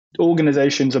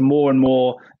organizations are more and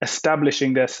more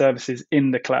establishing their services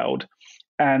in the cloud,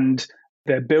 and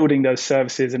they're building those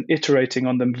services and iterating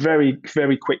on them very,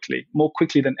 very quickly, more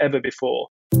quickly than ever before.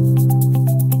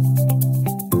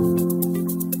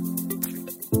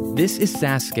 This is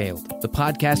SaaS Scaled, the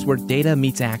podcast where data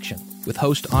meets action, with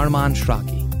host Arman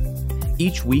Shraki.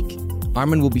 Each week,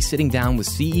 Arman will be sitting down with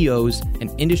CEOs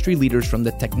and industry leaders from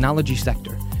the technology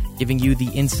sector, giving you the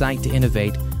insight to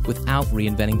innovate without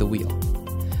reinventing the wheel.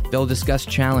 They'll discuss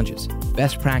challenges,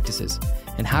 best practices,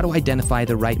 and how to identify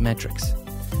the right metrics.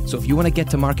 So if you want to get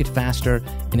to market faster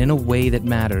and in a way that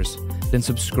matters, then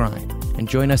subscribe and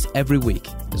join us every week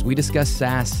as we discuss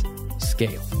SaaS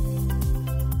Scaled.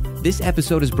 This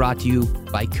episode is brought to you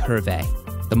by Curve,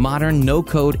 the modern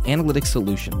no-code analytics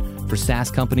solution for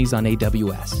SaaS companies on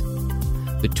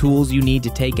AWS. The tools you need to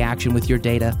take action with your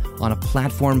data on a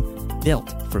platform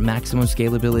built for maximum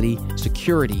scalability,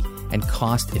 security, and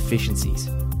cost efficiencies.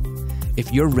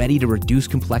 If you're ready to reduce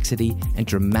complexity and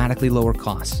dramatically lower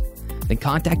costs, then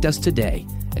contact us today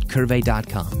at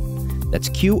curvey.com. That's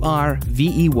QRVEY.com.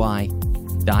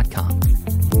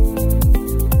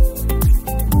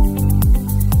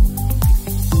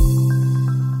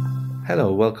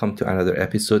 Hello, welcome to another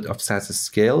episode of SaaS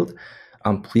Scaled.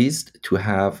 I'm pleased to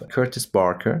have Curtis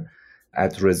Barker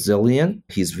at Rezilion.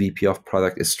 He's VP of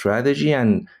Product Strategy,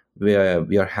 and we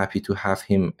are happy to have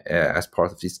him as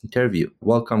part of this interview.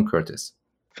 Welcome, Curtis.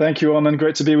 Thank you, Arman.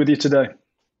 Great to be with you today.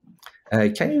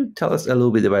 Can you tell us a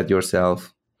little bit about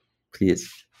yourself, please?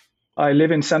 I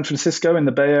live in San Francisco in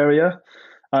the Bay Area.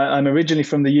 I'm originally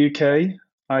from the UK.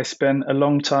 I spent a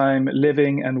long time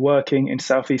living and working in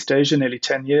Southeast Asia, nearly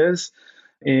 10 years,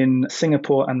 in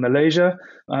Singapore and Malaysia.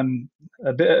 I'm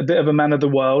a bit of a man of the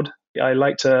world. I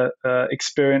like to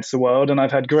experience the world, and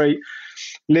I've had great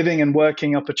living and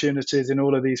working opportunities in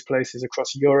all of these places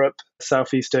across Europe,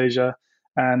 Southeast Asia,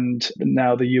 and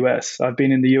now the US. I've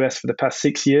been in the US for the past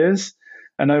 6 years,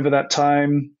 and over that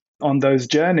time on those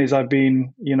journeys, I've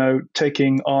been,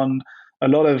 taking on a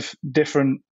lot of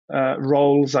different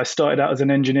roles. I started out as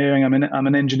an engineering. I'm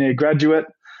an engineer graduate,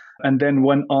 and then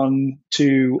went on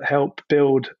to help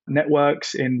build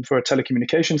networks for a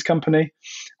telecommunications company,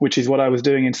 which is what I was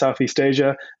doing in Southeast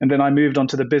Asia. And then I moved on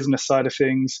to the business side of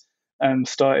things and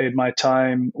started my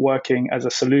time working as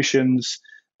a solutions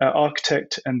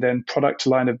architect and then product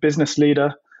line of business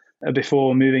leader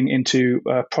before moving into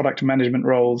product management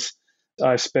roles.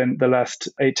 I've spent the last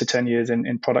 8 to 10 years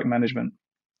in product management.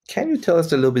 Can you tell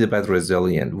us a little bit about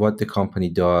Rezilion, what the company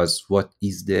does, what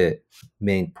is the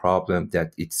main problem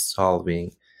that it's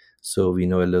solving, so we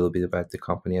know a little bit about the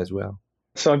company as well?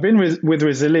 So I've been with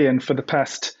Rezilion for the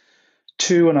past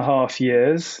 2.5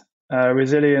 years.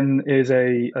 Rezilion is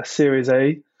a Series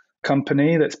A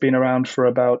company that's been around for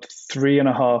about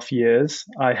 3.5 years.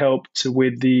 I helped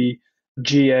with the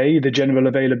GA, the general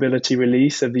availability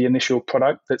release of the initial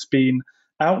product that's been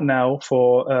out now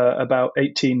for about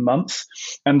 18 months.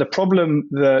 And the problem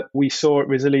that we saw at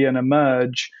Rezilion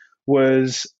emerge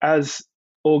was as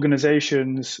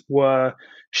organizations were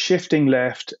shifting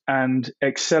left and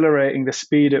accelerating the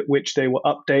speed at which they were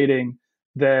updating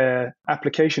their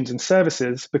applications and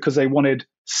services because they wanted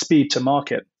speed to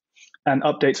market. And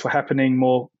updates were happening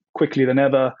more quickly than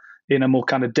ever in a more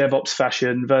kind of DevOps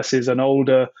fashion versus an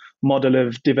older model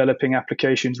of developing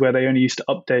applications where they only used to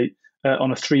update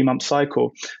on a 3-month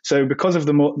cycle. So because of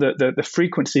the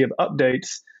frequency of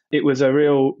updates, it was a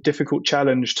real difficult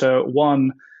challenge to,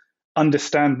 one,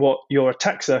 understand what your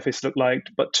attack surface looked like,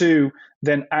 but two,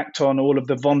 then act on all of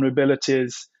the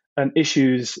vulnerabilities and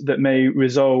issues that may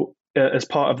result as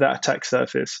part of that attack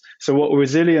surface. So what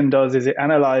Rezilion does is it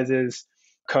analyzes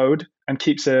code and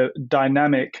keeps a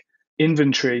dynamic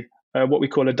inventory, what we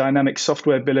call a dynamic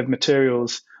software bill of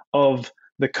materials of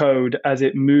the code as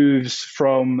it moves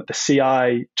from the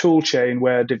CI tool chain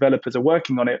where developers are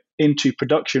working on it into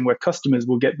production where customers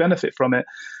will get benefit from it,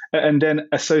 and then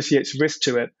associates risk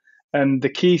to it. And the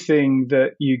key thing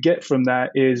that you get from that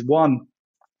is, one,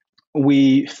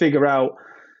 we figure out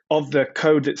of the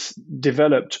code that's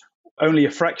developed, only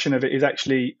a fraction of it is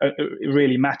actually it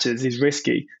really matters, is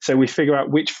risky. So we figure out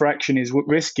which fraction is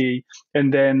risky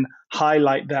and then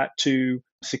highlight that to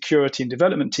security and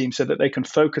development teams so that they can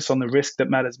focus on the risk that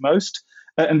matters most.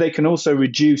 And they can also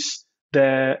reduce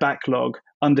their backlog,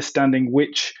 understanding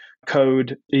which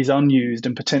code is unused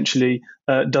and potentially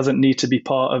doesn't need to be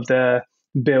part of their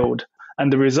build.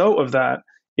 And the result of that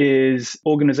is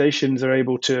organizations are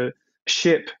able to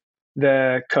ship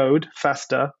their code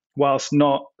faster whilst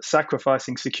not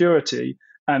sacrificing security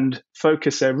and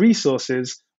focus their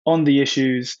resources on the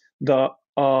issues that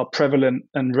are prevalent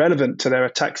and relevant to their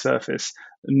attack surface.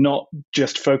 not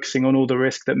just focusing on all the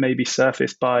risk that may be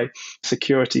surfaced by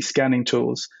security scanning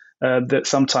tools that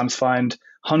sometimes find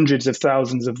hundreds of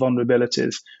thousands of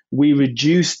vulnerabilities. We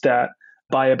reduced that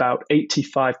by about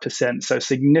 85%. So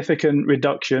significant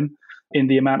reduction in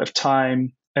the amount of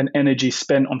time and energy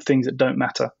spent on things that don't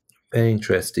matter. Very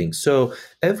interesting. So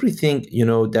everything,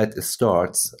 that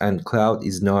starts, and cloud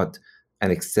is not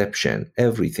an exception.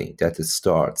 Everything that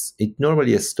starts, it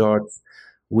normally starts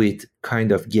with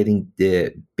kind of getting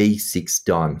the basics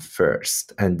done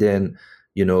first, and then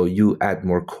you add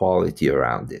more quality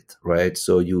around it, right?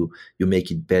 So you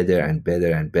make it better and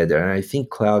better and better. And I think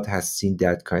cloud has seen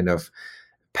that kind of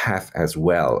path as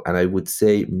well. And I would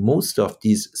say most of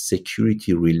these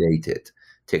security related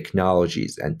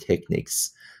technologies and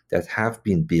techniques that have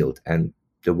been built, and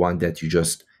the one that you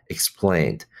just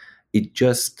explained, it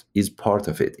just is part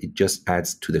of it. It just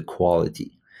adds to the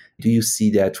quality. Do you see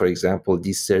that, for example,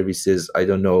 these services, I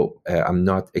don't know, I'm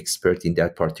not expert in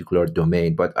that particular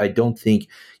domain, but I don't think,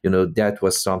 that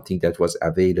was something that was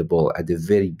available at the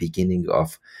very beginning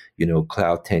of,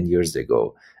 cloud 10 years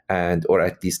ago. Or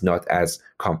at least not as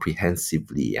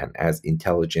comprehensively and as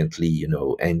intelligently,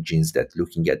 engines that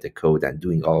looking at the code and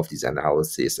doing all of this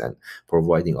analysis and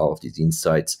providing all of these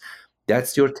insights.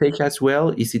 That's your take as well?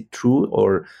 Is it true?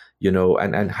 Or,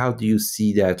 and how do you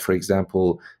see that, for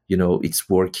example, it's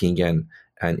working and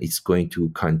it's going to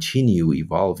continue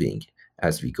evolving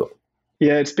as we go?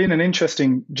 Yeah, it's been an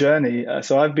interesting journey.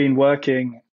 So I've been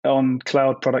working on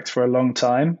cloud products for a long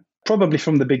time, probably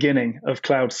from the beginning of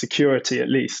cloud security, at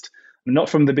least. Not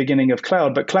from the beginning of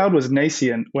cloud, but cloud was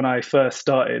nascent when I first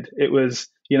started. It was,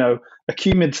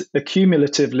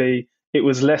 accumulatively, it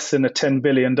was less than a $10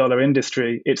 billion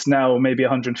industry. It's now maybe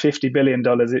 $150 billion.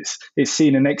 It's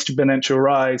seen an exponential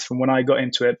rise from when I got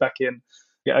into it back in,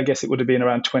 I guess it would have been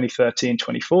around 2013,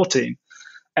 2014.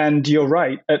 And you're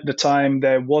right, at the time,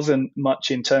 there wasn't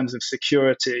much in terms of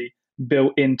security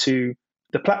built into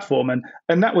the platform.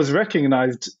 And that was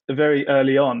recognized very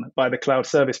early on by the cloud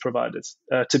service providers,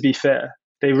 to be fair.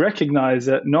 They recognized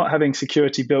that not having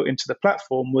security built into the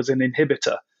platform was an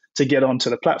inhibitor to get onto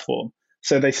the platform.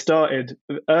 So they started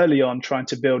early on trying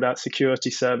to build out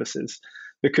security services,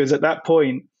 because at that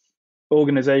point,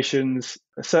 organizations,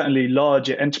 certainly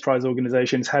larger enterprise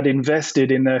organizations, had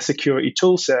invested in their security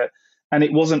tool set, and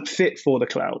it wasn't fit for the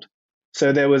cloud.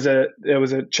 So there was a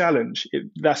challenge.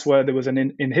 That's where there was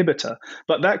an inhibitor.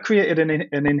 But that created an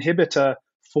inhibitor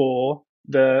for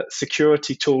the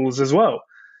security tools as well,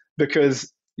 because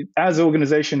as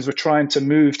organizations were trying to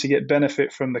move to get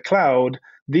benefit from the cloud,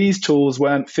 these tools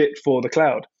weren't fit for the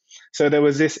cloud. So there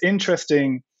was this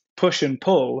interesting push and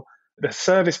pull. The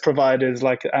service providers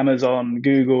like Amazon,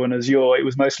 Google, and Azure, it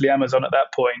was mostly Amazon at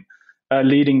that point,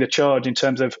 leading the charge in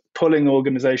terms of pulling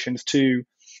organizations to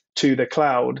the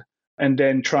cloud, and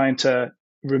then trying to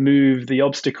remove the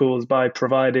obstacles by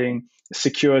providing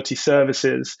security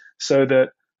services so that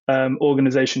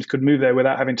organizations could move there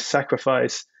without having to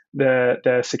sacrifice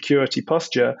their security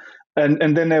posture.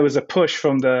 And then there was a push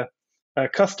from the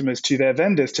customers to their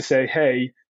vendors to say,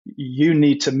 hey, you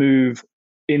need to move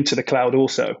into the cloud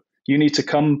also. You need to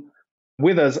come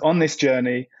with us on this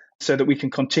journey so that we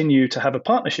can continue to have a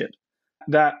partnership.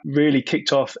 That really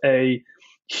kicked off a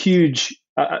huge,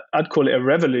 I'd call it a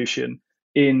revolution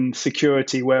in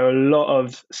security, where a lot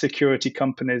of security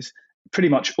companies, pretty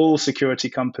much all security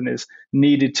companies,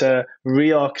 needed to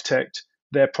re-architect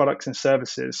their products and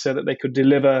services so that they could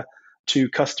deliver to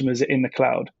customers in the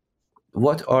cloud.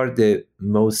 What are the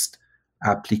most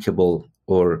applicable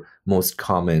or most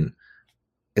common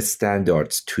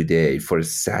standards today for a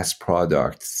SaaS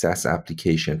product, SaaS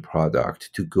application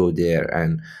product, to go there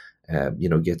and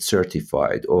get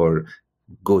certified or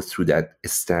go through that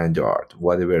standard,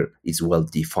 whatever is well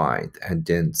defined, and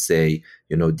then say,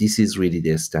 this is really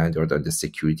the standard on the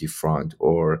security front,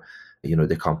 or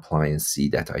the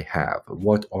compliancy that I have?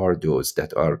 What are those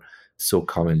that are so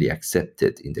commonly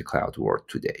accepted in the cloud world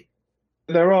today?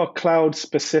 There are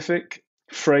cloud-specific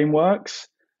frameworks,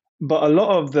 but a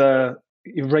lot of the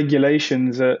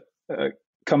regulations that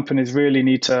companies really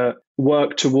need to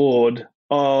work toward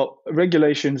are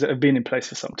regulations that have been in place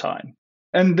for some time,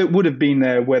 and that would have been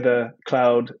there whether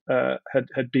cloud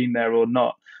had been there or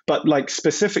not. But like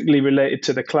specifically related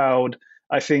to the cloud,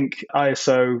 I think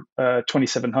ISO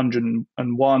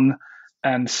 27001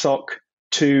 and SOC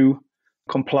 2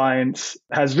 compliance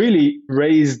has really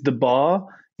raised the bar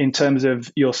in terms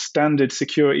of your standard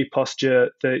security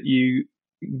posture that you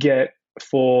get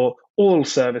for all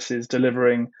services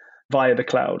delivering via the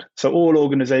cloud. So all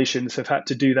organizations have had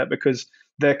to do that because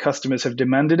their customers have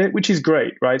demanded it, which is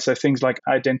great, right? So things like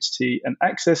identity and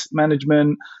access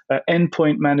management,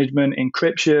 endpoint management,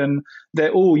 encryption,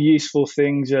 they're all useful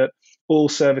things that all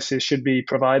services should be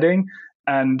providing.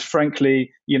 And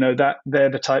frankly, that they're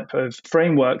the type of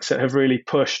frameworks that have really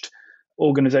pushed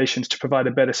organizations to provide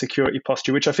a better security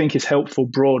posture, which I think is helpful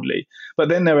broadly. But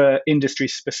then there are industry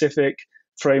specific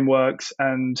frameworks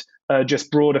and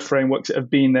just broader frameworks that have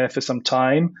been there for some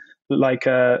time, like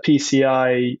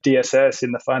PCI DSS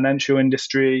in the financial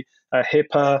industry,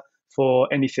 HIPAA for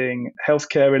anything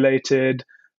healthcare related,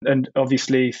 and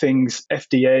obviously things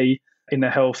FDA in the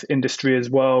health industry as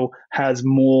well has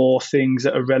more things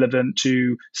that are relevant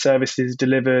to services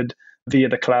delivered via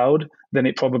the cloud than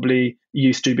it probably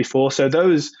used to before. So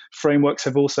those frameworks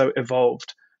have also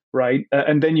evolved, right?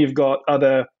 And then you've got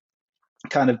other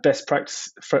kind of best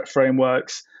practice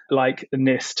frameworks like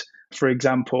NIST, for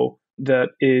example, that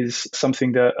is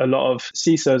something that a lot of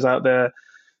CISOs out there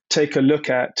take a look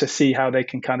at to see how they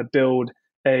can kind of build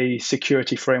a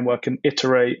security framework and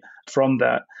iterate from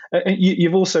that.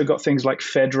 You've also got things like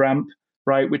FedRAMP,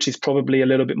 right, which is probably a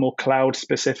little bit more cloud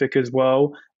specific as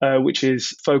well, which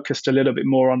is focused a little bit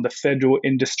more on the federal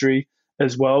industry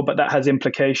as well. But that has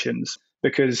implications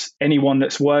because anyone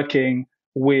that's working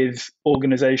with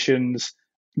organizations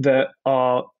that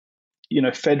are,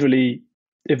 federally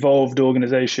evolved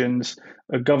organizations,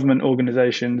 government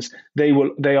organizations, they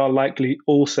are likely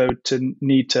also to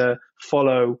need to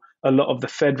follow a lot of the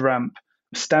FedRAMP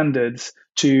standards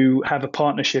to have a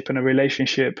partnership and a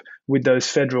relationship with those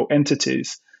federal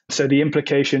entities. So the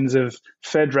implications of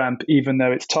FedRAMP, even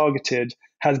though it's targeted,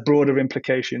 has broader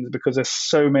implications because there's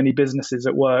so many businesses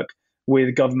that work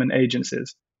with government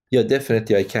agencies. Yeah,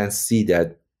 definitely. I can see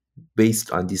that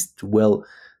based on these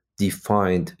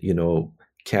well-defined,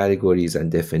 categories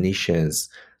and definitions,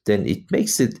 then it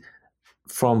makes it,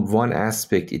 from one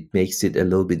aspect, it makes it a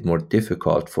little bit more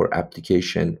difficult for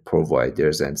application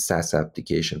providers and SaaS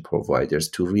application providers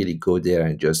to really go there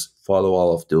and just follow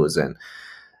all of those and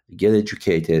get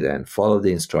educated and follow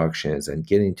the instructions and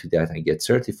get into that and get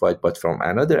certified. But from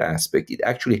another aspect, it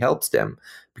actually helps them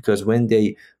because when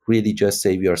they really just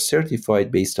say we are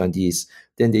certified based on this,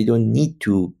 then they don't need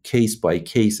to case by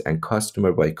case and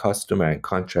customer by customer and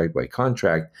contract by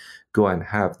contract go and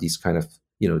have these kind of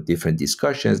different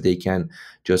discussions. They can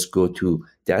just go to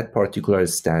that particular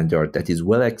standard that is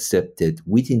well accepted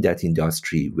within that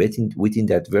industry, within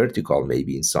that vertical,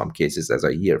 maybe in some cases, as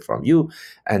I hear from you,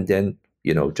 and then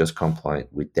just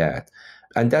compliant with that.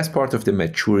 And that's part of the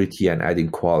maturity and adding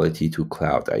quality to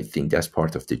cloud. I think that's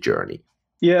part of the journey.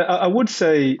 Yeah, I would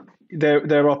say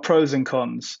there are pros and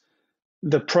cons.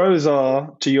 The pros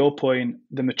are, to your point,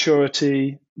 the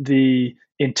maturity, the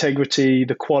integrity,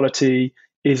 the quality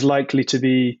is likely to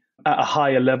be at a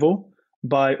higher level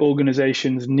by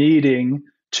organizations needing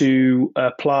to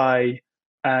apply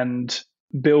and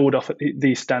build off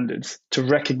these standards, to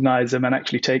recognize them and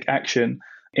actually take action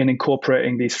in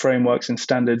incorporating these frameworks and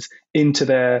standards into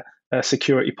their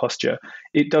security posture.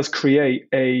 It does create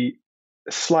a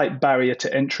slight barrier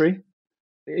to entry.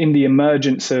 In the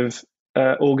emergence of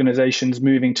organizations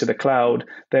moving to the cloud,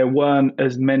 there weren't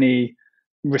as many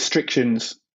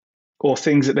restrictions or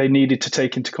things that they needed to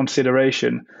take into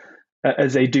consideration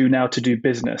as they do now to do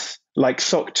business. Like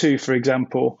SOC 2, for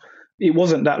example, it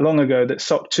wasn't that long ago that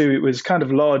SOC 2, it was kind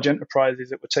of large enterprises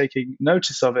that were taking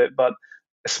notice of it, but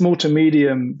small to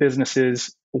medium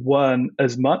businesses weren't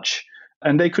as much.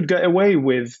 And they could get away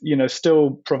with,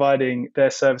 still providing their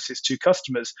services to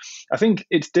customers. I think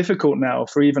it's difficult now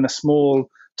for even a small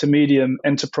to medium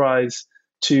enterprise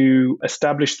to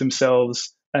establish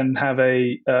themselves and have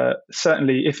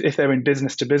certainly if they're in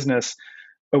business to business,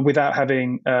 without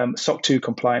having SOC 2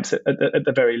 compliance at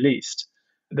the very least.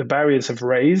 The barriers have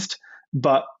raised,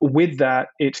 but with that,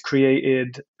 it's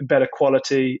created better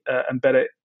quality and better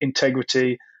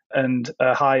integrity and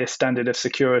a higher standard of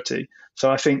security. So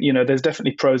I think, there's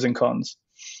definitely pros and cons.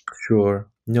 Sure.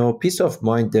 No, peace of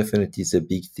mind definitely is a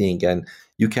big thing. And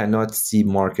you cannot see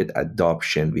market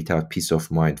adoption without peace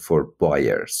of mind for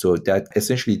buyer. So that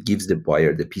essentially gives the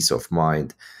buyer the peace of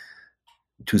mind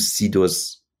to see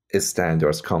those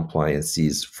standards,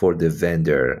 compliances for the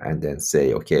vendor, and then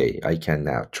say, okay, I can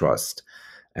now trust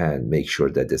and make sure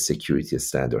that the security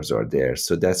standards are there.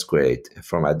 So that's great.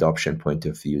 From adoption point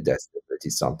of view, that's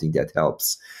definitely something that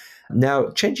helps. Now,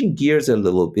 changing gears a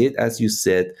little bit, as you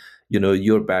said,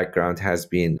 your background has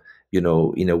been,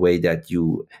 in a way that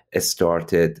you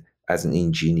started as an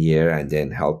engineer and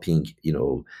then helping,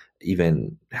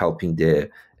 even helping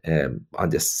on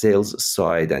the sales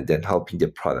side and then helping the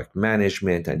product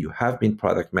management, and you have been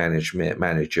product management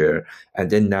manager, and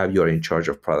then now you're in charge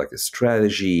of product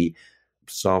strategy.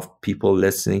 some people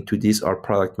listening to this are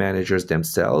product managers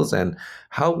themselves. And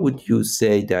how would you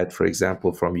say that, for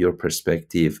example, from your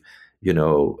perspective,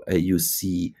 you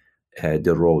see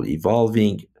the role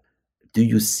evolving? Do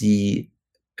you see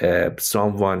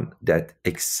someone that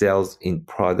excels in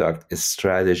product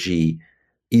strategy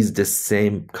is the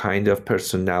same kind of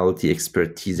personality,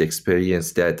 expertise,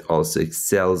 experience that also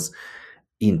excels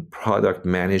in product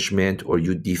management, or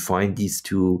you define these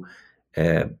two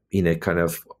in a kind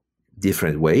of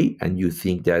different way, and you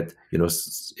think that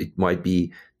it might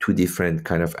be two different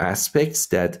kind of aspects,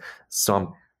 that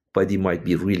somebody might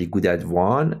be really good at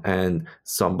one and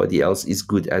somebody else is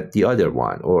good at the other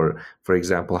one? Or, for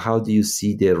example, how do you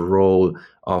see the role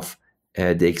of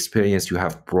the experience you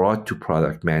have brought to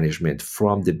product management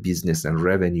from the business and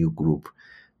revenue group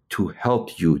to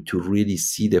help you to really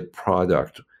see the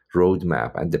product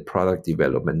roadmap and the product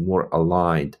development more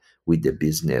aligned with the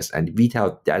business? And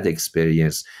without that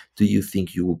experience, do you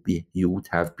think you would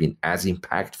have been as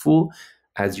impactful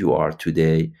as you are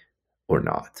today, or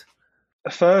not?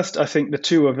 First, I think the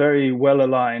two are very well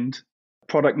aligned.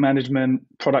 Product management,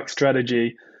 product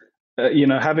strategy.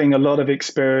 Having a lot of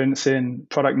experience in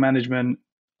product management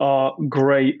are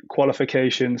great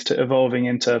qualifications to evolving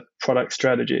into product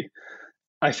strategy.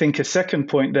 I think a second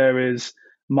point there is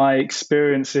my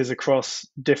experiences across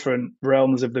different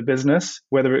realms of the business,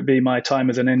 whether it be my time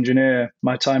as an engineer,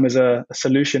 my time as a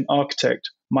solution architect,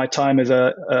 my time as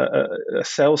a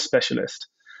sales specialist.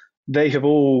 They have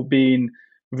all been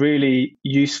really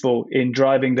useful in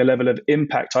driving the level of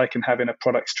impact I can have in a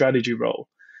product strategy role.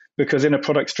 Because in a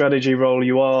product strategy role,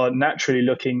 you are naturally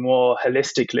looking more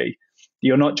holistically.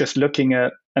 You're not just looking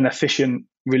at an efficient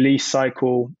release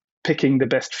cycle, picking the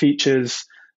best features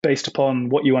based upon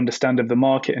what you understand of the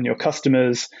market and your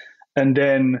customers, and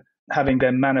then having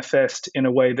them manifest in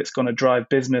a way that's going to drive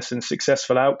business and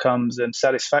successful outcomes and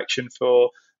satisfaction for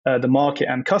the market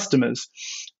and customers,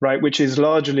 right? Which is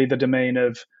largely the domain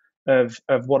of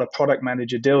what a product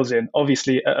manager deals in.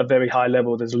 Obviously, at a very high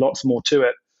level, there's lots more to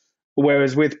it.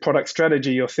 Whereas with product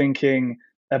strategy, you're thinking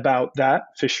about that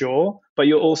for sure, but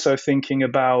you're also thinking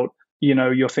about,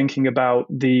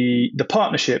 the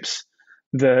partnerships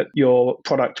that your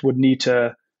product would need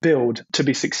to build to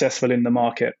be successful in the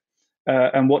market.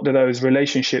 And what do those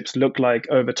relationships look like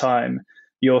over time?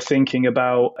 You're thinking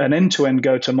about an end-to-end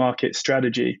go-to-market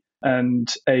strategy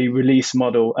and a release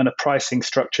model and a pricing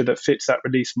structure that fits that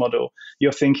release model.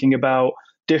 You're thinking about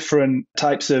different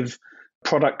types of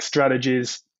product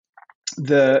strategies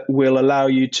that will allow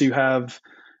you to have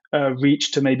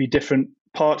reach to maybe different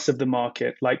parts of the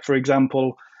market. Like, for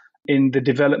example, in the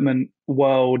development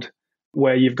world,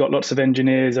 where you've got lots of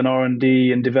engineers and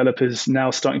R&D and developers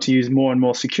now starting to use more and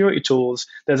more security tools,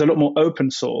 there's a lot more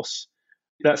open source.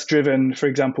 That's driven, for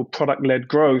example, product-led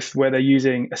growth, where they're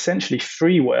using essentially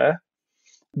freeware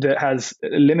that has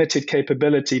limited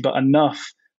capability, but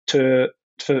enough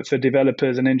for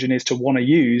developers and engineers to want to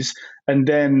use. And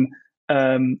then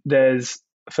there's,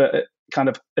 for kind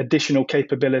of additional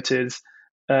capabilities,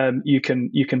 you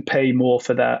can pay more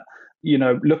for that.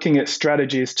 Looking at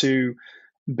strategies to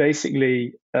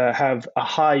basically have a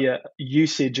higher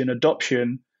usage and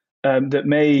adoption that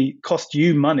may cost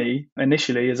you money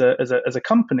initially as a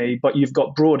company, but you've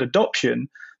got broad adoption.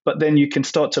 But then you can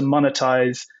start to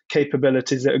monetize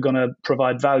capabilities that are going to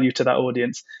provide value to that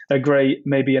audience. A great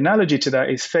maybe analogy to that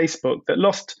is Facebook, that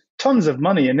lost tons of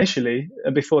money initially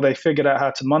before they figured out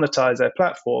how to monetize their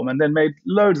platform, and then made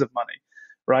loads of money,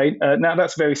 right? Now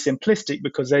that's very simplistic,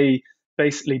 because they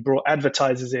basically brought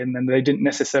advertisers in and they didn't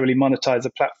necessarily monetize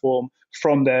the platform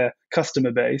from their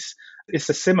customer base. It's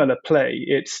a similar play.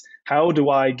 It's how do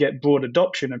I get broad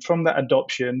adoption? And from that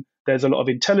adoption, there's a lot of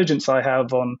intelligence I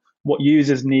have on what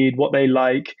users need, what they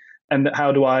like, and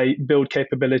how do I build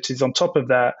capabilities on top of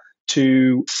that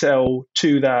to sell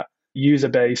to that user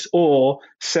base, or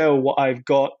sell what I've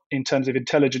got in terms of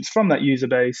intelligence from that user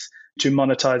base to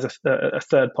monetize a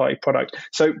third-party product.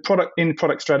 So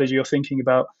product strategy, you're thinking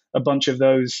about a bunch of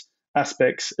those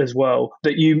aspects as well,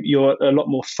 that you're a lot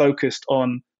more focused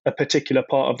on a particular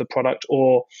part of the product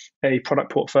or a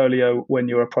product portfolio when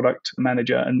you're a product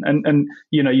manager, and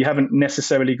you haven't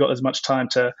necessarily got as much time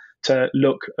to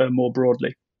look more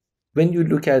broadly. When you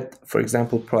look at, for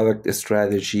example, product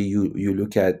strategy, you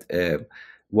look at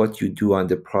what you do on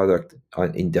the product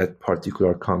in that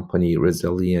particular company,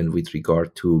 Rezilion, with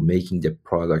regard to making the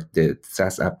product, the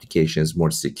SaaS applications,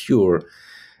 more secure.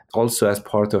 Also, as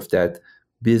part of that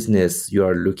business, you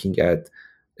are looking at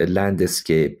a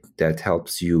landscape that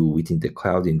helps you within the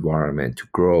cloud environment to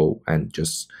grow and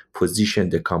just position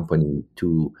the company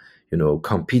to,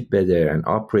 compete better and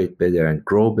operate better and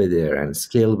grow better and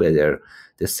scale better,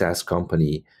 the SaaS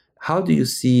company. How do you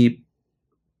see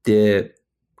the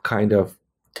kind of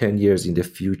 10 years in the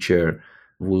future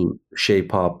will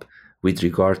shape up with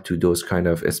regard to those kind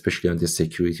of, especially on the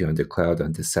security, on the cloud,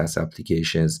 on the SaaS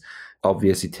applications?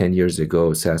 Obviously, 10 years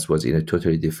ago, SaaS was in a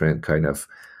totally different kind of,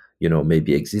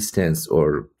 maybe existence,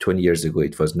 or 20 years ago,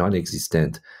 it was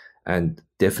non-existent. And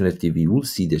definitely we will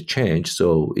see the change.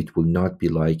 So it will not be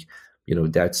like,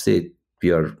 that's it.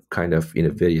 We are kind of in a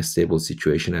very stable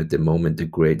situation at the moment. The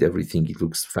grade, everything, it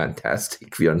looks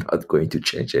fantastic. We are not going to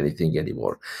change anything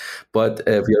anymore. But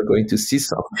we are going to see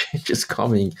some changes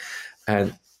coming.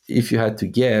 And if you had to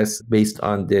guess, based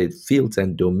on the fields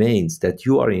and domains that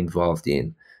you are involved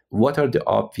in, what are the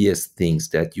obvious things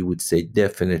that you would say,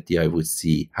 definitely I would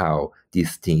see how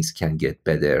these things can get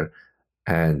better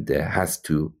and has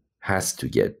to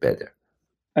get better?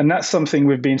 And that's something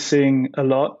we've been seeing a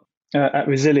lot at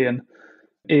Rezilion,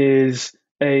 is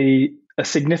a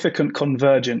significant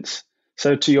convergence.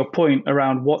 So to your point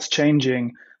around what's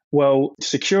changing, well,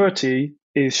 security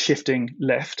is shifting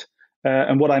left.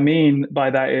 And what I mean by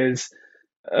that is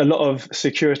a lot of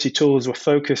security tools were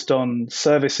focused on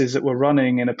services that were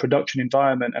running in a production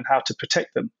environment and how to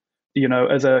protect them.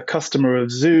 As a customer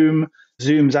of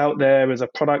Zoom's out there as a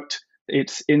product,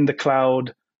 it's in the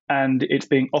cloud and it's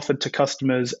being offered to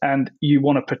customers, and you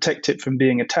want to protect it from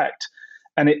being attacked.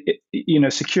 And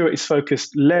security is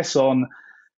focused less on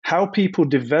how people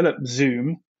develop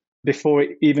Zoom before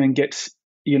it even gets,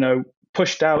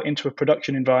 pushed out into a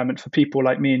production environment for people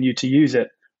like me and you to use it,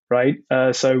 right?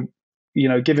 So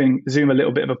giving Zoom a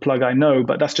little bit of a plug, I know,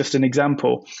 but that's just an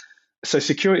example. So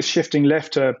security is shifting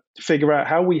left to figure out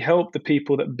how we help the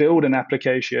people that build an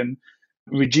application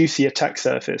reduce the attack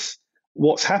surface.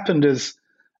 What's happened as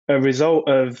a result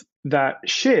of that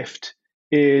shift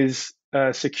is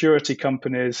security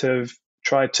companies have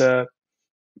tried to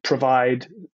provide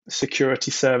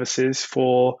security services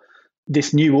for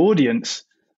this new audience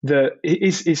that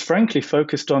is frankly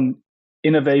focused on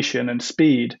innovation and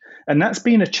speed. And that's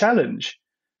been a challenge.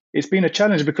 It's been a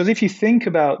challenge because if you think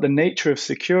about the nature of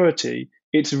security,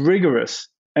 it's rigorous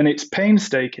and it's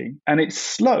painstaking and it's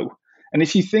slow. And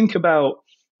if you think about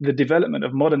the development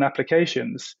of modern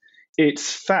applications,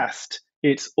 it's fast,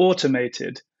 it's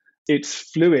automated, it's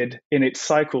fluid in its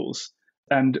cycles,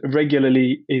 and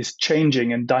regularly is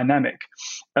changing and dynamic.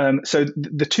 So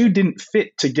the two didn't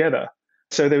fit together.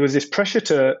 So there was this pressure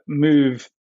to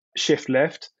shift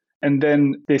left, and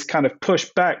then this kind of push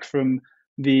back from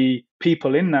the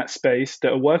people in that space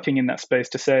that are working in that space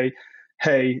to say,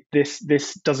 hey, this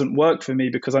doesn't work for me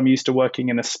because I'm used to working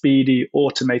in a speedy,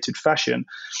 automated fashion.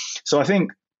 So I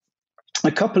think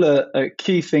a couple of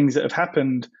key things that have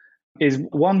happened is,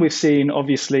 one, we've seen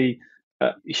obviously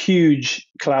huge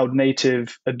cloud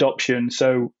native adoption.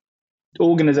 So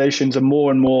organizations are more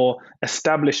and more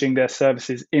establishing their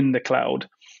services in the cloud,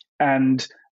 and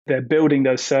they're building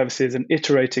those services and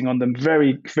iterating on them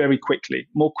very, very quickly,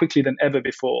 more quickly than ever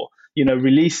before.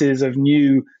 Releases of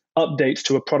new updates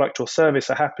to a product or service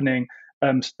are happening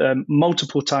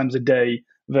multiple times a day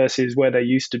versus where they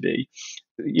used to be.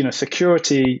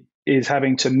 Security is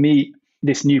having to meet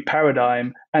this new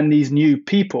paradigm and these new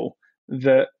people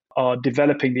that are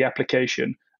developing the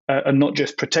application and not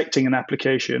just protecting an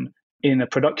application in a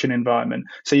production environment.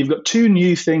 So you've got two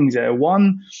new things there.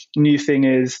 One new thing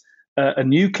is a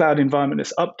new cloud environment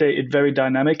that's updated, very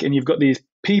dynamic, and you've got these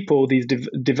people, these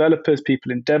developers,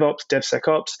 people in DevOps,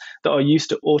 DevSecOps, that are used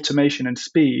to automation and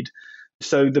speed.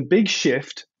 So the big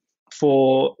shift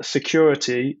for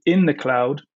security in the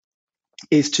cloud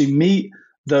is to meet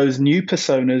those new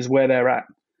personas where they're at,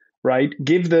 right?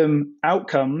 Give them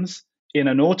outcomes in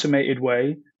an automated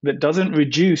way that doesn't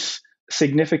reduce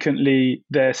significantly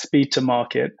their speed to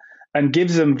market, and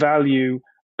gives them value,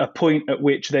 a point at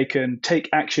which they can take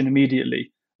action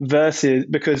immediately. Versus,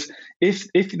 because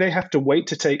if they have to wait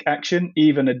to take action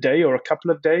even a day or a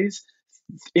couple of days,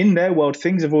 in their world,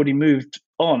 things have already moved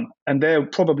on and they're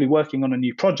probably working on a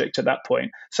new project at that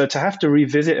point. So to have to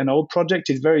revisit an old project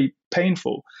is very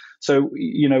painful. So,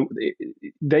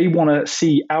 they want to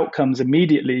see outcomes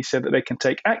immediately so that they can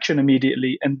take action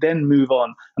immediately and then move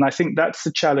on. And I think that's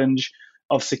the challenge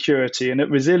of security. And at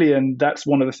Rezilion, that's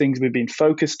one of the things we've been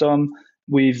focused on.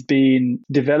 We've been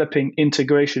developing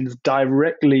integrations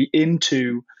directly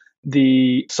into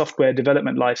the software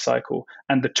development lifecycle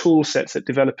and the tool sets that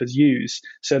developers use,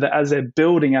 so that as they're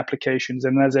building applications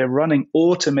and as they're running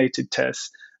automated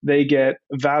tests, they get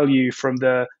value from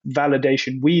the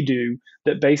validation we do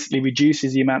that basically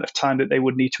reduces the amount of time that they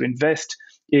would need to invest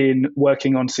in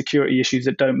working on security issues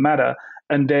that don't matter,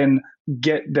 and then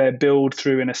get their build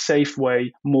through in a safe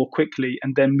way more quickly,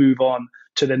 and then move on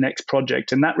to the next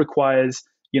project. And that requires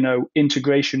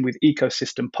integration with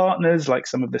ecosystem partners like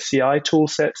some of the CI tool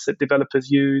sets that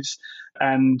developers use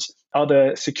and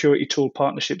other security tool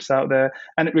partnerships out there.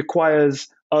 And it requires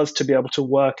us to be able to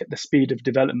work at the speed of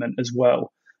development as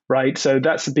well, right? So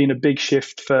that's been a big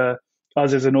shift for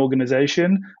us as an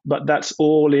organization, but that's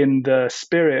all in the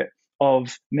spirit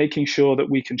of making sure that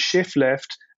we can shift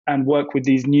left and work with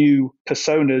these new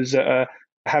personas that are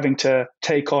having to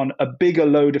take on a bigger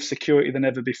load of security than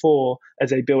ever before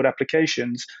as they build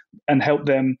applications, and help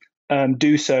them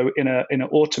do so in an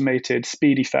automated,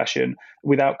 speedy fashion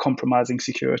without compromising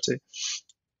security.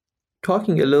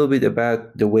 Talking a little bit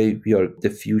about the way we are, the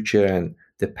future and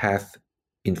the path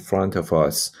in front of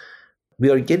us, we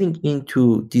are getting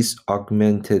into this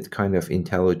augmented kind of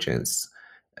intelligence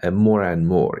more and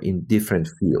more in different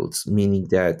fields, meaning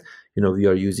that we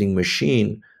are using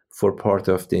machine for part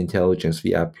of the intelligence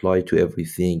we apply to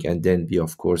everything, and then we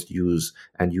of course use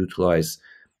and utilize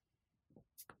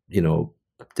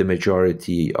the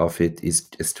majority of it is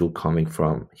still coming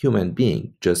from human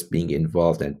being just being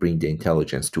involved and bring the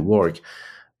intelligence to work.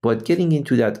 But getting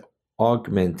into that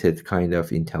augmented kind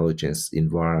of intelligence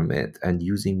environment and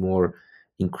using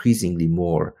increasingly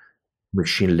more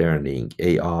machine learning,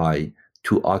 AI,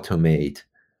 to automate,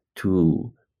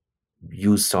 to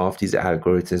use some of these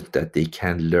algorithms that they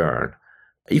can learn.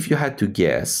 If you had to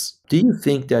guess, do you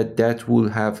think that will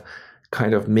have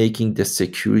kind of making the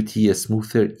security a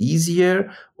smoother,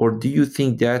 easier, or do you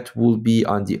think that will be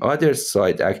on the other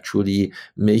side actually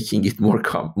making it more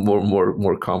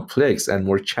complex and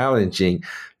more challenging?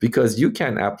 Because you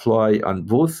can apply on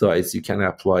both sides, you can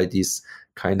apply this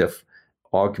kind of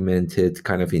augmented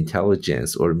kind of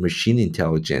intelligence or machine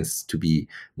intelligence to be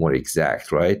more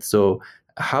exact, right? So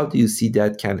how do you see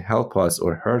that can help us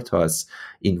or hurt us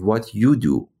in what you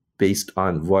do based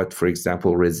on what, for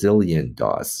example, Rezilion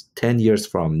does 10 years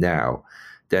from now,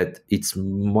 that it's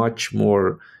much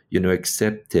more,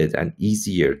 accepted and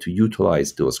easier to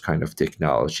utilize those kind of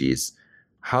technologies?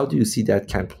 How do you see that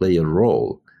can play a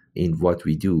role in what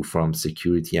we do, from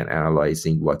security and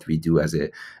analyzing what we do as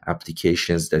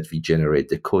applications that we generate,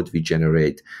 the code we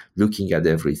generate, looking at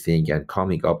everything and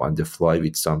coming up on the fly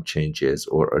with some changes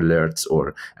or alerts,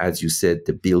 or as you said,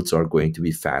 the builds are going to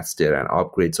be faster and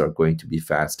upgrades are going to be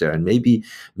faster, and maybe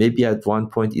at one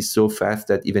point is so fast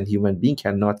that even human being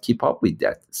cannot keep up with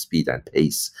that speed and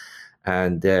pace.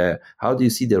 And how do you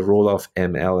see the role of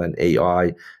ML and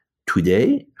AI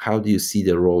today? How do you see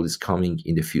the role is coming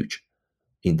in the future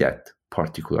in that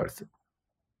particular thing?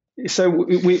 So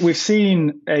we've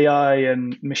seen AI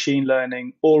and machine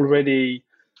learning already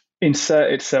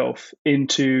insert itself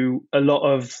into a lot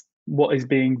of what is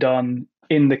being done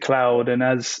in the cloud and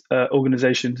as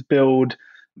organizations build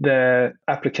their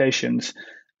applications.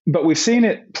 But we've seen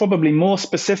it probably more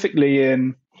specifically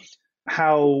in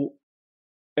how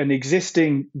an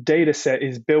existing data set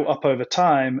is built up over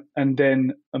time and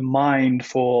then mined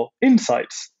for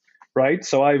insights, right?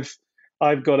 So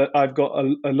I've got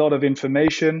a lot of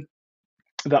information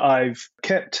that I've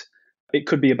kept. It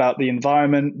could be about the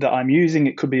environment that I'm using.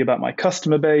 It could be about my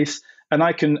customer base. And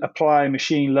I can apply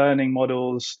machine learning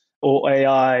models or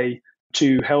AI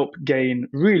to help gain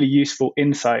really useful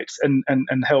insights and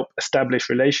help establish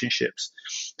relationships.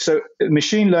 So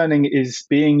machine learning is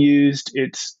being used.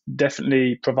 It's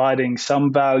definitely providing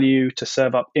some value to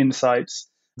serve up insights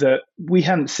that we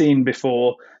hadn't seen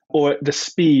before, or at the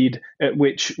speed at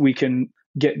which we can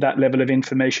get that level of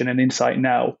information and insight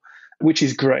now, which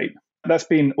is great. That's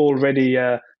been already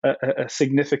a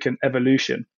significant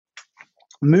evolution.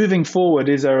 Moving forward,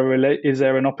 is there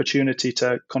an opportunity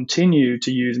to continue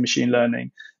to use machine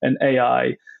learning and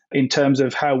AI in terms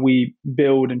of how we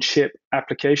build and ship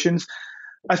applications?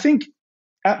 I think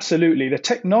absolutely. The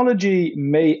technology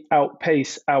may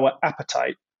outpace our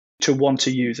appetite to want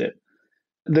to use it.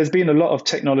 There's been a lot of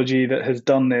technology that has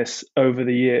done this over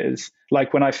the years.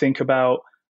 Like when I think about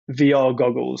VR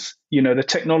goggles, the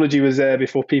technology was there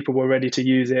before people were ready to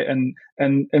use it,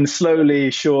 and slowly,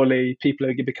 surely, people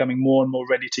are becoming more and more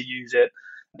ready to use it.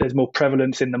 There's more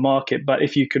prevalence in the market. But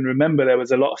if you can remember, there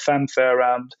was a lot of fanfare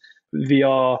around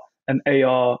VR and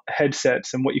AR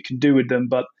headsets and what you can do with them.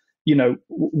 But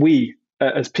we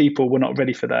as people were not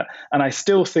ready for that. And I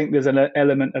still think there's an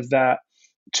element of that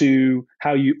to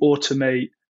how you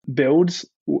automate builds.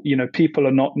 People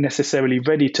are not necessarily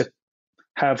ready to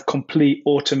have complete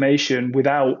automation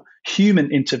without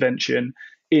human intervention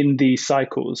in these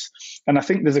cycles. And I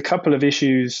think there's a couple of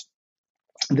issues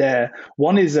there.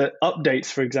 One is that updates,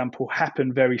 for example,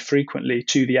 happen very frequently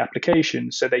to the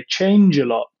application. So they change a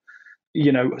lot,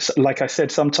 like I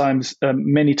said, sometimes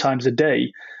many times a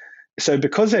day. So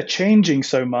because they're changing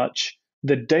so much,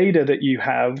 the data that you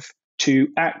have to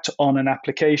act on an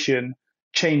application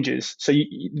changes. So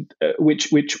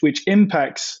which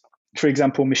impacts, for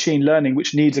example, machine learning,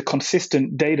 which needs a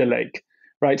consistent data lake,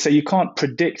 right? So you can't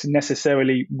predict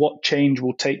necessarily what change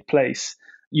will take place.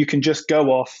 You can just go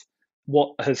off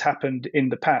what has happened in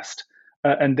the past,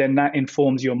 and then that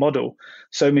informs your model.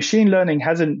 So machine learning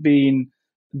hasn't been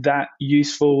that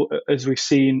useful, as we've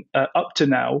seen up to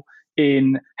now,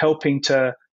 in helping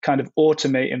to kind of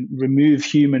automate and remove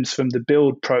humans from the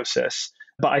build process.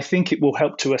 But I think it will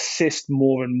help to assist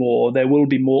more and more. There will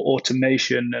be more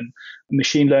automation, and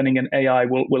machine learning and AI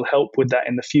will help with that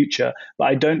in the future. But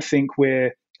I don't think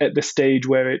we're at the stage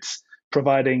where it's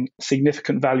providing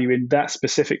significant value in that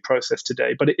specific process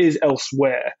today. But it is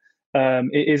elsewhere.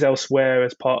 It is elsewhere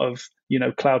as part of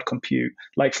cloud compute.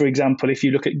 Like, for example, if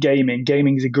you look at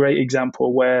gaming is a great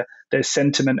example where there's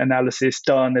sentiment analysis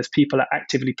done as people are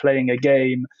actively playing a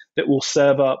game that will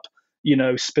serve up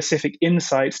specific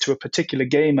insights to a particular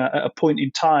gamer at a point in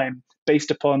time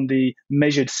based upon the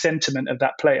measured sentiment of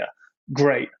that player.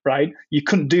 Great, right? You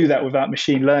couldn't do that without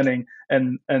machine learning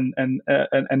and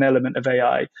an element of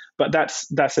AI. But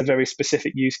that's a very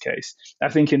specific use case. I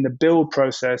think in the build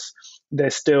process,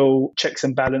 there's still checks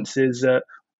and balances. A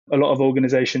lot of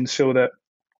organizations feel that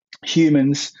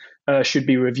humans should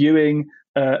be reviewing,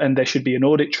 and there should be an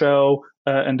audit trail,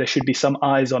 and there should be some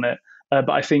eyes on it.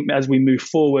 But I think as we move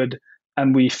forward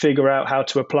and we figure out how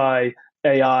to apply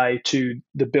AI to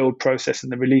the build process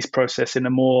and the release process in a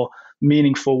more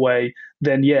meaningful way,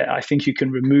 then I think you can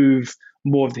remove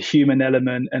more of the human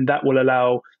element, and that will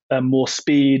allow more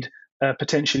speed,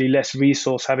 potentially less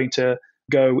resource having to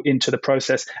go into the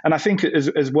process. And I think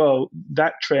as well,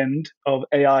 that trend of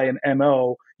AI and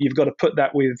ML, you've got to put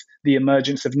that with the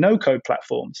emergence of no-code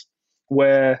platforms,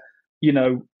 where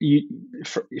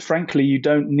frankly, you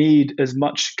don't need as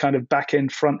much kind of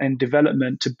back-end, front-end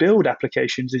development to build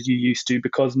applications as you used to,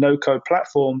 because no-code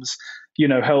platforms,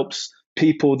 helps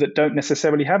people that don't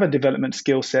necessarily have a development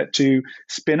skill set to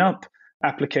spin up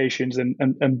applications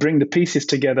and bring the pieces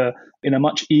together in a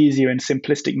much easier and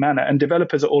simplistic manner. And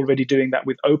developers are already doing that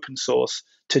with open source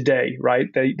today, right?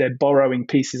 They're borrowing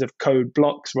pieces of code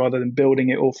blocks rather than building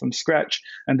it all from scratch,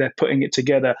 and they're putting it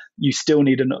together. You still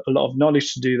need a lot of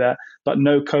knowledge to do that, but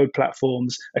no code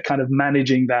platforms are kind of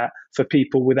managing that for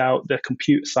people without the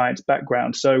computer science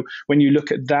background. So when you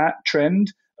look at that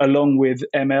trend, along with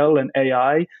ML and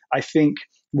AI, I think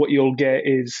what you'll get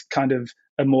is kind of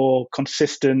a more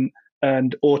consistent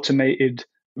and automated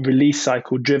release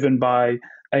cycle driven by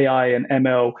AI and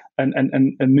ML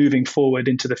and moving forward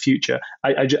into the future.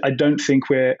 I don't think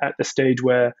we're at the stage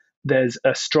where there's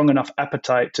a strong enough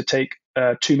appetite to take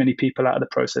too many people out of the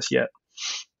process yet.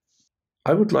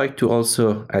 I would like to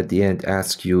also at the end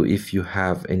ask you if you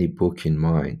have any book in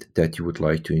mind that you would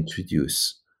like to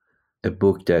introduce, a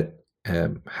book that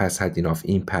has had enough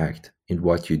impact in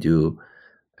what you do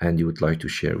and you would like to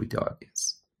share with the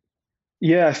audience.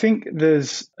 Yeah, I think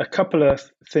there's a couple of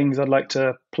things I'd like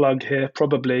to plug here,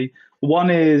 probably.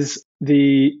 One is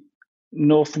the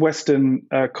Northwestern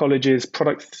College's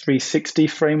Product 360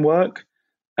 framework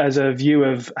as a view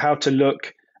of how to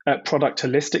look at product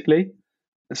holistically.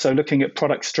 So looking at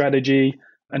product strategy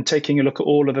and taking a look at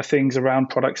all of the things around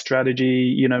product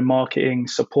strategy, marketing,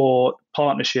 support,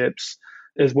 partnerships,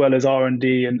 as well as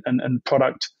R&D and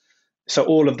product. So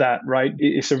all of that, right?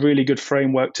 It's a really good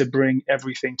framework to bring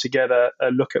everything together,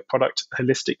 look at product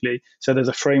holistically. So there's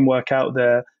a framework out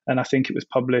there, and I think it was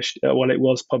published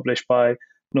by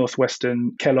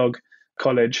Northwestern Kellogg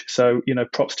College. So,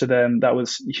 props to them. That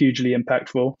was hugely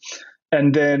impactful.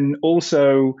 And then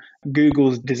also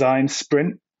Google's design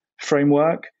sprint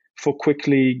framework for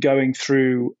quickly going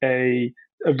through a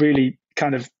really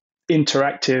kind of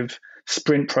interactive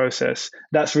sprint process.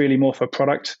 That's really more for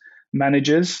product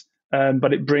managers.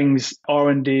 But it brings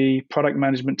R&D, product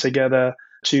management together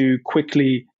to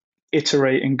quickly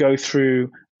iterate and go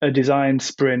through a design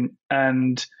sprint,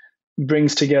 and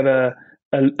brings together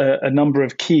a number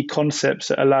of key concepts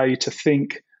that allow you to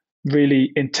think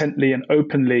really intently and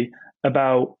openly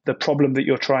about the problem that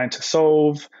you're trying to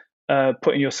solve,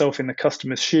 putting yourself in the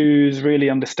customer's shoes, really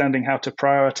understanding how to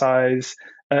prioritize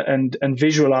and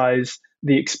visualize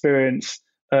the experience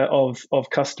of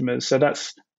customers. So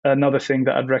that's another thing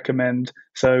that I'd recommend.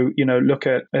 So, look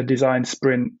at a design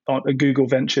sprint on Google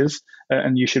Ventures,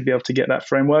 and you should be able to get that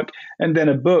framework. And then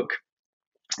a book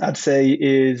I'd say,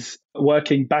 is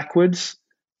Working Backwards.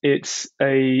 It's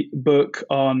a book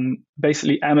on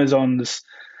basically Amazon's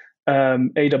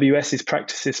AWS's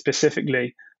practices,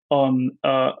 specifically on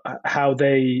how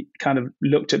they kind of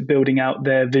looked at building out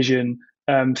their vision,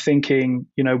 thinking,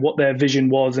 what their vision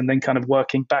was, and then kind of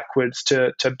working backwards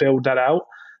to build that out.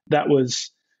 That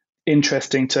was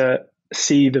interesting to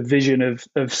see the vision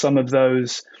of some of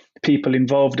those people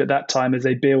involved at that time as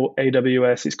they built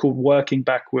AWS. It's called Working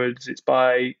Backwards. It's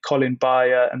by Colin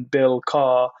Bayer and Bill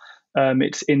Carr.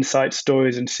 It's insight,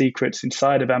 stories, and secrets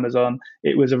inside of Amazon.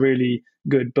 It was a really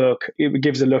good book. It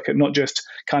gives a look at not just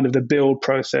kind of the build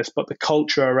process, but the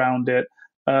culture around it.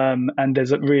 And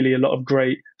there's really a lot of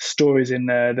great stories in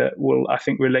there that will, I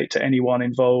think, relate to anyone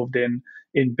involved in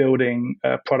building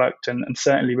a product, and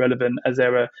certainly relevant as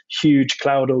they're a huge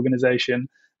cloud organization,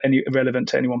 and relevant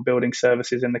to anyone building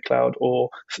services in the cloud or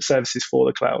services for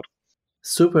the cloud.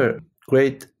 Super.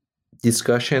 Great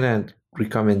discussion and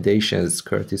recommendations,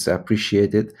 Curtis. I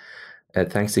appreciate it.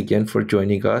 Thanks again for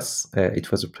joining us.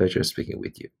 It was a pleasure speaking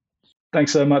with you.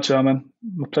 Thanks so much, Arman.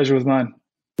 The pleasure was mine.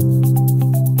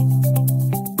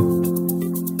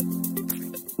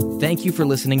 Thank you for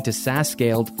listening to SaaS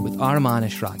Scaled with Arman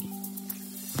Eshraghi.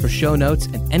 For show notes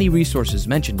and any resources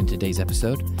mentioned in today's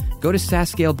episode, go to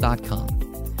saasscaled.com.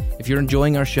 If you're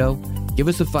enjoying our show, give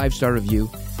us a 5-star review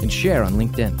and share on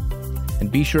LinkedIn.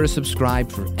 And be sure to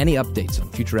subscribe for any updates on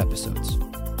future episodes.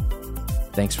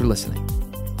 Thanks for listening.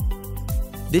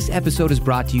 This episode is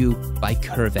brought to you by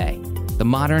Curve, the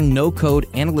modern no-code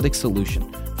analytics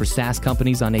solution for SaaS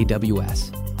companies on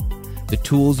AWS. The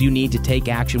tools you need to take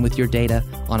action with your data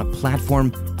on a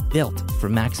platform built for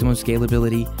maximum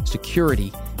scalability,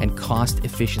 security, and cost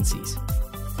efficiencies.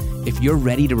 If you're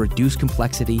ready to reduce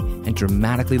complexity and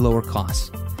dramatically lower costs,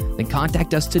 then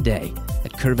contact us today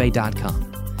at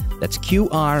curvey.com. That's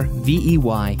QRVEY.com.